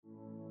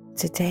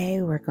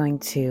Today we're going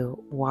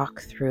to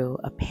walk through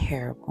a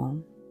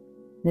parable.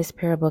 This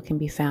parable can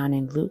be found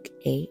in Luke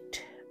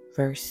 8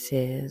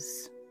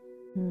 verses,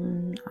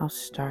 I'll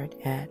start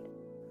at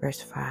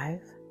verse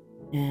 5,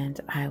 and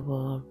I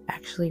will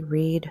actually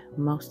read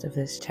most of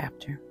this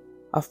chapter.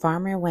 A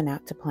farmer went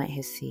out to plant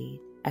his seed.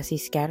 As he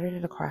scattered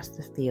it across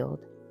the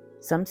field,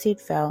 some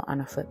seed fell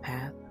on a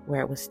footpath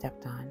where it was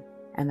stepped on,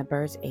 and the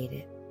birds ate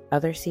it.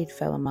 Other seed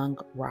fell among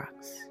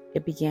rocks.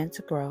 It began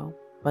to grow,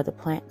 but the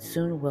plant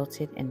soon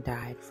wilted and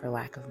died for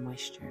lack of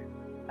moisture.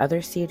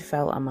 Other seed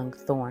fell among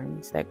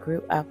thorns that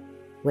grew up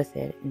with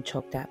it and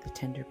choked out the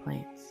tender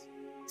plants.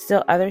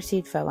 Still other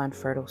seed fell on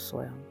fertile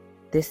soil.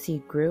 This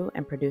seed grew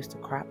and produced a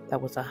crop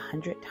that was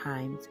 100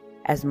 times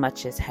as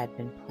much as had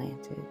been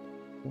planted.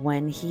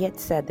 When he had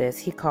said this,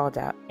 he called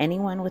out,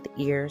 "Anyone with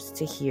ears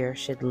to hear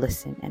should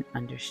listen and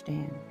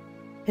understand."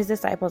 His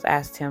disciples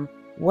asked him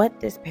what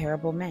this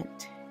parable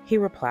meant. He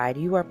replied,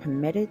 "You are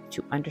permitted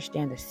to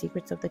understand the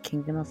secrets of the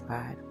kingdom of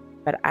God,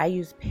 but I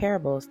use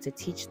parables to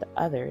teach the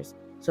others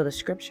so the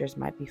scriptures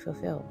might be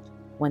fulfilled.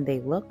 When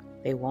they look,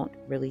 they won't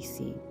really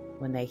see.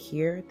 When they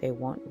hear, they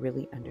won't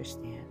really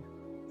understand."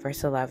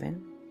 Verse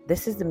 11,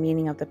 this is the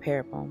meaning of the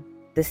parable.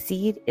 The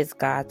seed is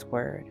God's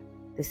word.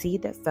 The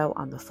seed that fell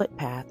on the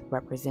footpath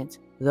represents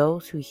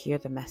those who hear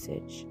the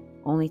message,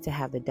 only to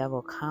have the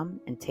devil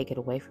come and take it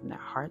away from their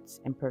hearts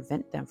and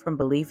prevent them from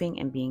believing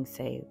and being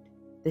saved.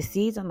 The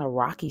seeds on the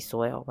rocky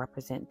soil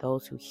represent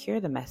those who hear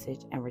the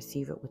message and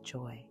receive it with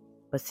joy.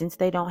 But since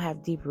they don't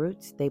have deep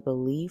roots, they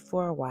believe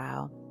for a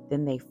while,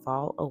 then they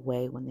fall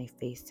away when they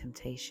face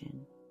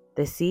temptation.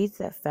 The seeds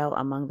that fell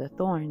among the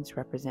thorns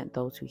represent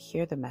those who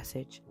hear the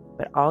message,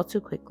 but all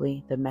too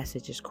quickly the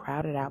message is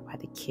crowded out by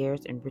the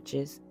cares and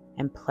riches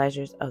and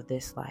pleasures of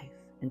this life,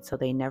 and so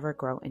they never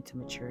grow into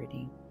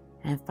maturity.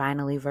 And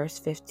finally, verse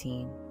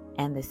 15,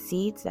 and the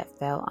seeds that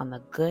fell on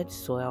the good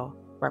soil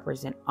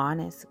represent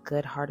honest,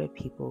 good-hearted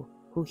people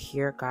who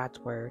hear God's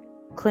word,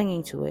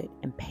 clinging to it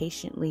and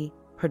patiently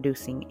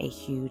producing a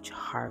huge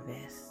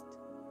harvest.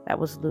 That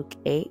was Luke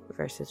 8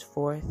 verses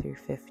 4 through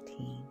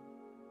 15.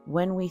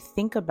 When we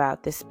think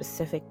about this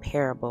specific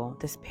parable,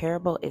 this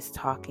parable is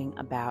talking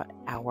about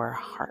our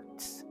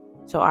hearts.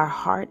 So our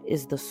heart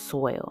is the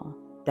soil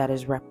that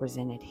is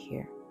represented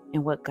here.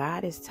 And what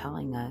God is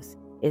telling us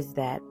is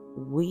that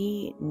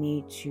we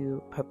need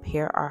to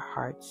prepare our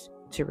hearts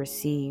to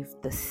receive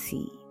the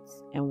seeds.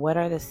 And what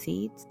are the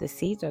seeds? The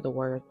seeds are the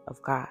word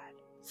of God.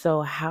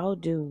 So how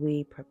do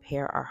we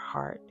prepare our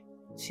heart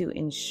to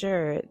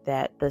ensure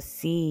that the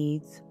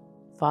seeds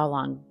fall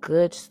on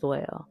good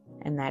soil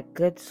and that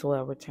good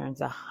soil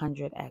returns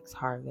 100x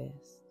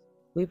harvest?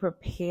 We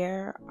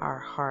prepare our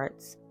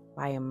hearts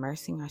by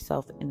immersing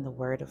ourselves in the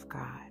word of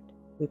God.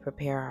 We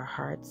prepare our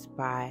hearts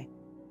by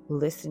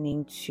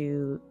listening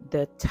to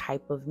the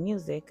type of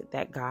music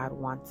that God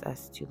wants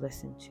us to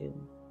listen to.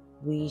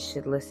 We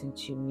should listen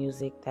to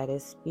music that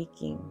is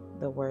speaking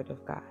the word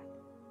of God.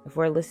 If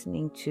we're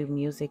listening to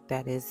music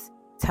that is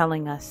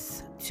telling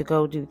us to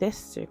go do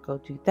this or go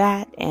do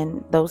that,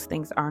 and those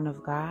things aren't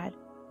of God,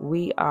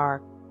 we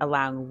are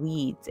allowing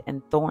weeds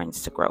and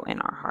thorns to grow in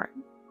our heart.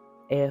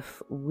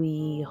 If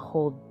we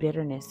hold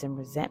bitterness and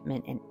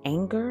resentment and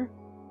anger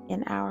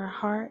in our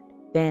heart,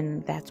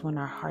 then that's when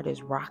our heart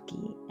is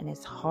rocky and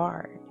it's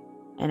hard.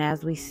 And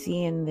as we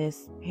see in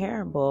this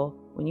parable,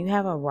 when you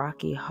have a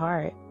rocky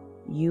heart,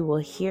 you will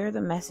hear the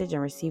message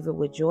and receive it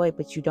with joy,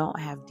 but you don't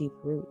have deep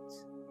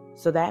roots.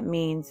 So that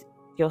means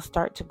you'll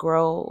start to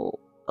grow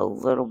a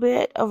little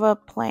bit of a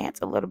plant,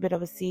 a little bit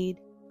of a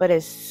seed, but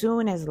as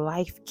soon as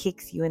life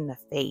kicks you in the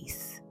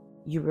face,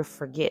 you will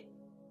forget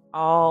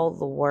all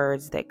the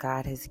words that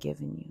God has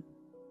given you.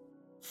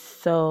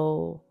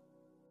 So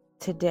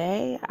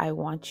today, I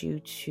want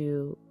you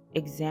to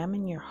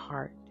examine your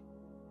heart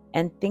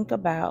and think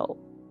about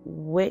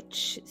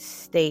which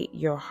state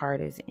your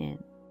heart is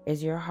in.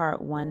 Is your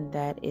heart one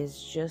that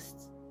is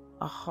just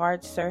a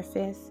hard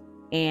surface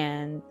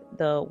and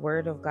the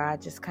word of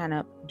God just kind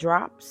of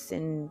drops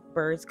and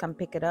birds come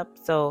pick it up?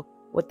 So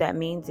what that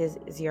means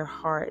is your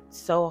heart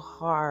so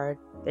hard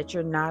that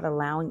you're not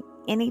allowing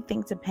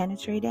anything to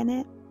penetrate in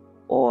it?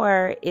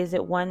 Or is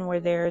it one where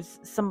there's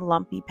some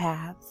lumpy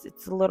paths?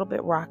 It's a little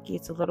bit rocky,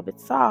 it's a little bit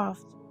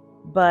soft,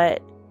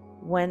 but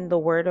when the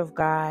word of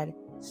God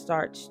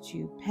starts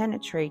to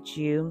penetrate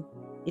you,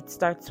 it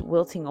starts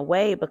wilting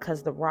away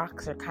because the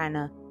rocks are kind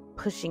of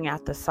pushing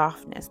out the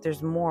softness.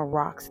 There's more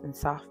rocks than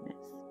softness.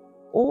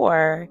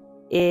 Or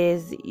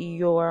is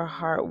your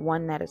heart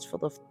one that is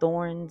full of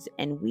thorns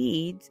and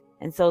weeds,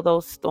 and so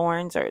those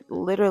thorns are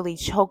literally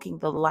choking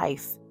the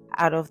life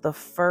out of the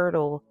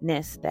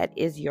fertileness that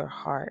is your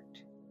heart?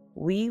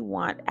 We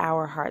want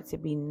our heart to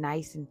be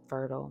nice and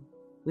fertile.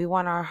 We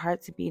want our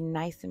heart to be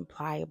nice and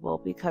pliable,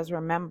 because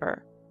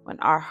remember, when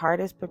our heart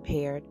is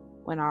prepared,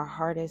 when our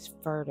heart is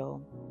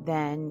fertile,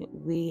 then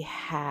we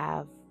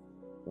have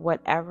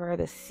whatever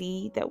the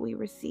seed that we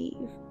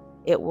receive,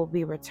 it will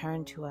be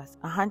returned to us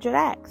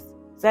 100x.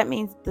 So that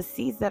means the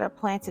seeds that are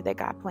planted, that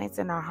God plants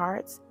in our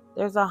hearts,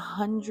 there's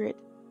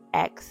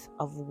 100x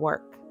of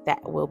work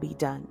that will be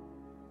done.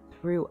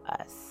 through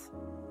us.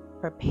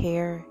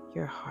 Prepare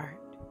your heart.